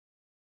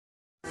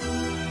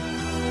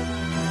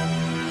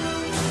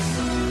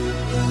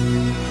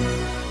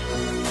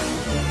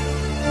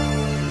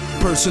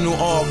personal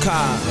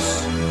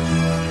archives.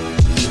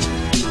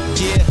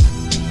 Yeah,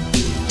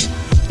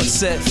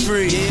 set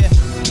free. Yeah,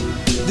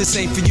 this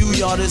ain't for you,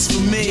 y'all, this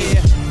for me.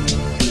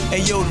 Yeah.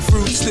 And yo, the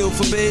fruit's still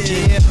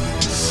forbidden. Yeah.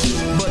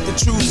 But the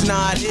truth's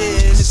not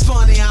in. It's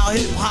funny how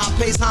hip-hop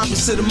pays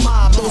homage to the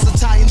mob. Those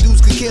Italian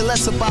dudes could care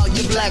less about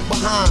your black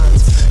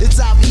behinds. It's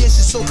obvious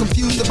you're so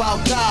confused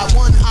about God.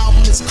 One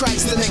album is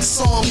Christ, the next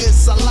song is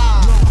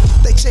Salah.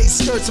 They chase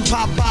skirts and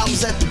pop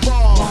bottles at the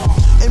bar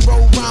and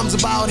roll rhymes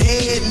about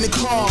head in the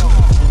car.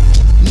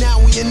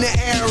 Now we in the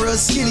era of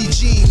skinny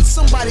jeans.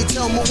 Somebody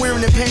tell me what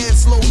wearing the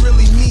pants low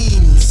really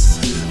means.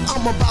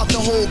 I'm about to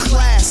hold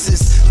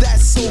classes,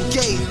 that's so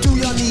gay. Do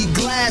y'all need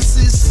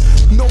glasses?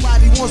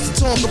 Nobody wants to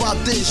talk about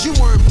this. You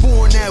weren't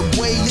born that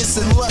way, it's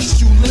in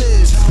lust you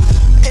live.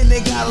 And they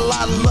got a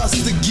lot of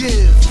lust to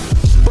give,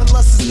 but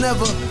lust is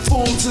never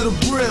full to the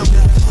brim.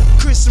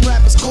 Christian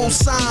rappers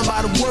co-signed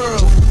by the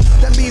world.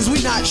 That means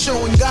we not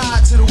showing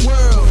God to the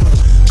world.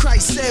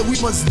 Christ said we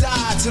must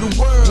die to the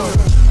world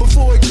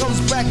before it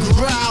comes back and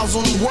growls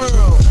on the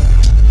world.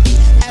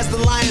 As the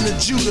Lion of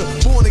Judah,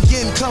 born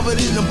again, covered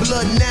in the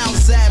blood, now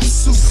Zab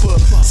super.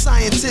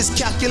 Scientists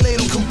calculate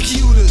on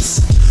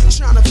computers,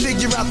 trying to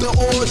figure out the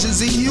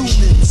origins of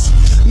humans.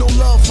 No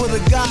love for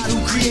the God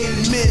who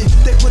created men.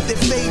 They put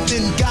their faith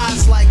in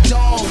gods like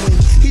Darwin.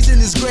 He's in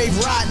his grave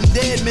rotting,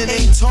 dead men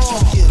ain't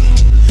talking.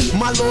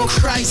 My Lord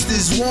Christ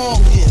is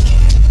walking.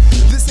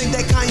 This ain't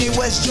that Kanye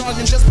West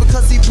jargon. Just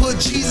because he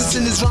put Jesus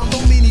in his rhyme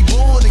don't mean he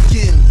born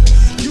again.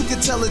 You can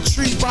tell a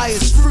tree by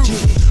its fruit.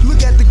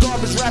 Look at the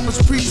garbage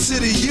rappers preach to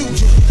the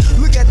youth.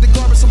 Look at the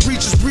garbage some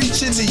preachers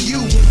preaching to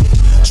you.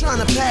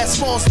 Trying to pass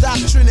false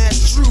doctrine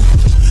as truth.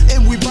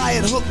 And we buy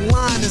it hook,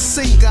 line, and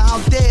sinker. How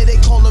dare they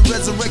call the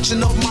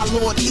resurrection of my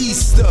Lord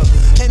Easter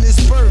and his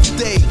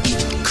birthday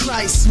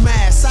Christ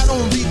Mass. I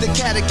don't read the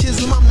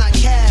catechism, I'm not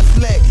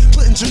Catholic.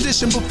 Putting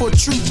tradition before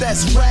truth,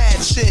 that's rad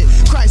shit.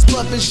 Christ's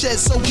blood been shed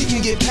so we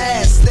can get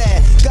past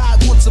that.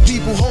 God wants the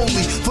people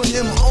holy, for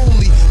him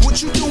only.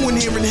 What you doing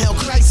here in hell?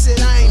 Christ said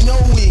I ain't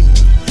knowing.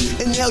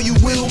 In hell you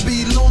will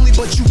be lonely,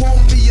 but you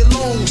won't be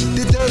alone.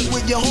 Did dirt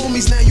with your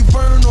homies, now you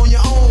burn